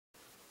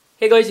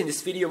Hey guys, in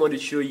this video I want to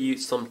show you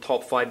some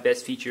top 5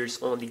 best features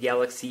on the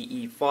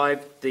Galaxy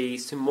E5, the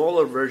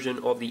smaller version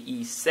of the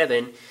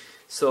E7.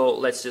 So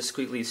let's just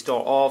quickly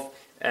start off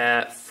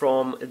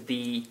from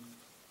the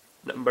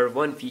number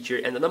 1 feature,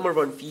 and the number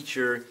 1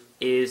 feature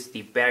is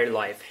the battery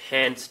life.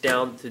 Hands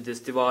down to this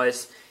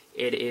device,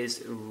 it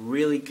is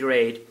really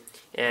great,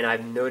 and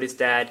I've noticed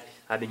that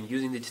I've been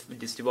using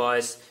this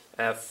device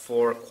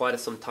for quite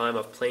some time.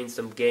 I've played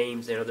some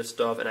games and other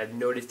stuff, and I've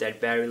noticed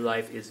that battery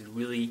life is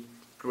really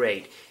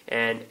great.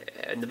 And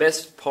the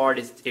best part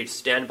is its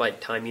standby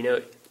time. You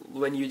know,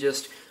 when you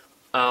just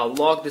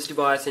lock this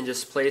device and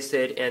just place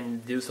it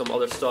and do some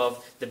other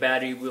stuff, the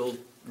battery will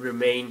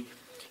remain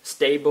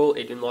stable.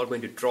 It is not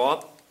going to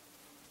drop,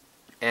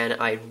 and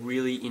I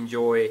really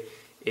enjoy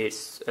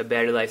its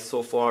battery life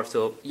so far.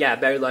 So yeah,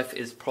 battery life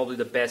is probably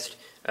the best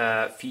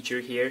feature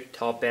here,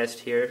 top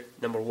best here,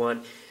 number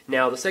 1.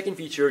 Now the second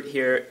feature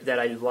here that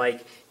I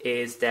like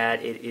is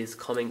that it is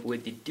coming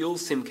with the dual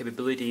SIM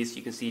capabilities.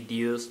 You can see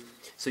duals,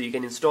 so you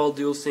can install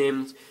dual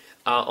SIMs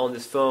on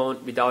this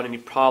phone without any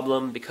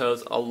problem,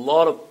 because a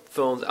lot of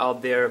phones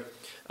out there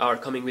are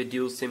coming with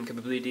dual SIM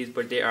capabilities,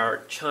 but they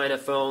are China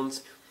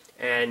phones,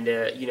 and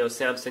you know,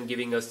 Samsung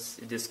giving us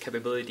these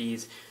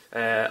capabilities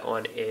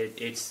on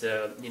its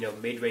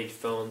mid-range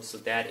phones, so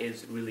that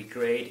is really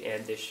great,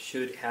 and they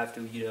should have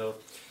to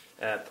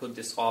put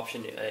this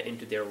option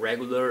into their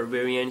regular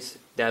variants.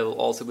 That will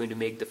also going to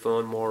make the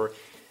phone more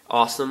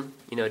awesome.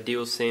 You know,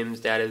 dual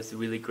SIMs, that is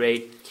really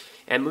great.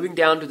 And moving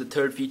down to the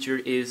third feature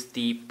is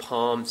the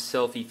palm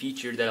selfie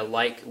feature that I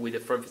like with the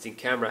front-facing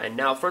camera. And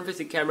now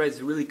front-facing camera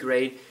is really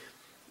great,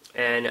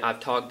 and I've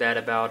talked that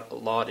about a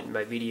lot in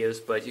my videos,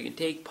 but you can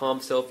take palm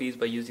selfies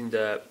by using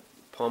the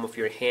palm of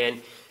your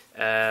hand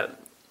to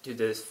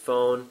this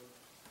phone,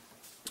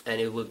 and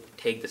it will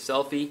take the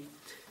selfie,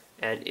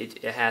 and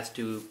it has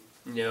to,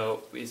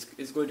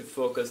 it's going to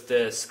focus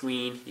the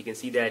screen. You can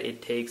see that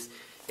it takes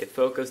a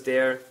focus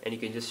there, and you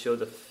can just show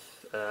the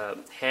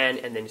hand,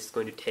 and then it's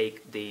going to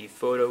take the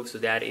photo. So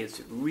that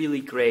is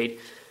really great.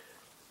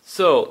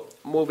 So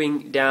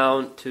moving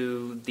down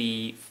to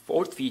the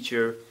fourth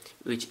feature,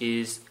 which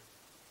is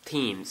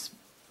themes.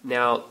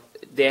 Now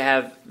they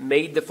have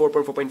made the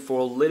 4.4.4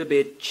 a little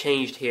bit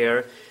changed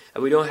here.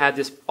 We don't have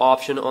this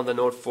option on the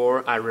Note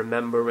 4. I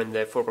remember when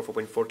the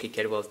 4.4.4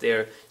 KitKat was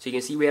there. So you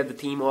can see we have the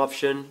theme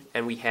option,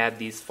 and we have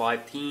these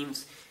 5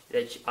 themes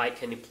that I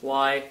can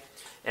apply,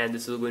 and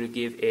this is going to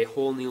give a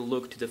whole new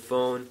look to the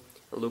phone.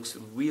 It looks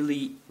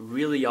really,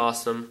 really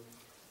awesome.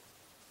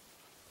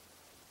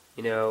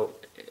 You know,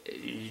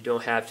 you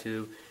don't have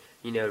to,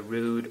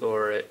 root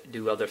or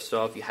do other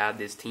stuff. You have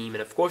this theme,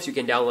 and of course you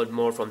can download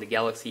more from the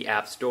Galaxy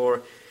App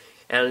Store.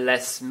 And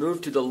let's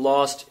move to the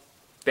last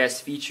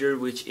best feature,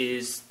 which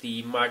is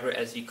the micro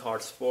SD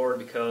card support,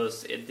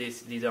 because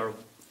these are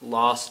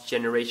last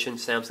generation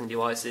Samsung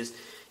devices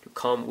to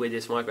come with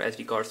this micro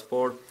SD card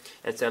support,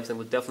 and Samsung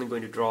was definitely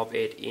going to drop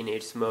it in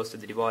its most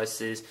of the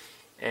devices,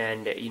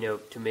 and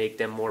to make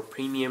them more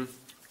premium.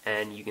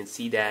 And you can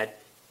see that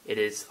it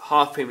is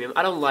half premium.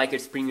 I don't like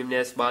its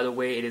premiumness, by the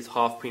way. It is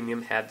half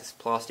premium, have this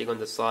plastic on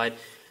the side,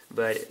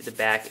 but the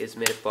back is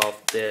made up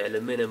of the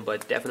aluminum.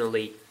 But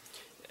definitely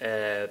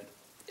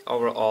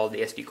overall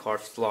the SD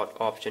card slot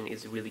option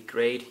is really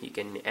great. You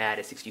can add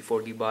a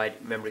 64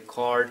 GB memory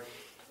card,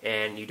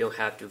 and you don't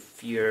have to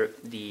fear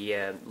the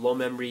low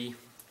memory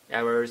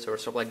errors or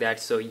stuff like that.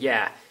 So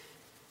yeah,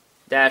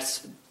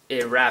 that's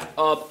a wrap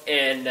up,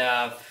 and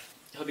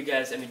hope you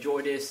guys have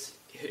enjoyed this.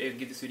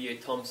 Give this video a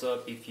thumbs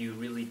up if you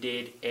really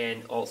did,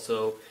 and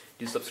also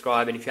do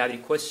subscribe. And if you have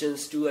any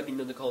questions, do let me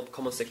know in the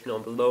comment section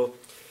down below,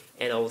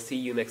 and I will see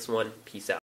you next one. Peace out.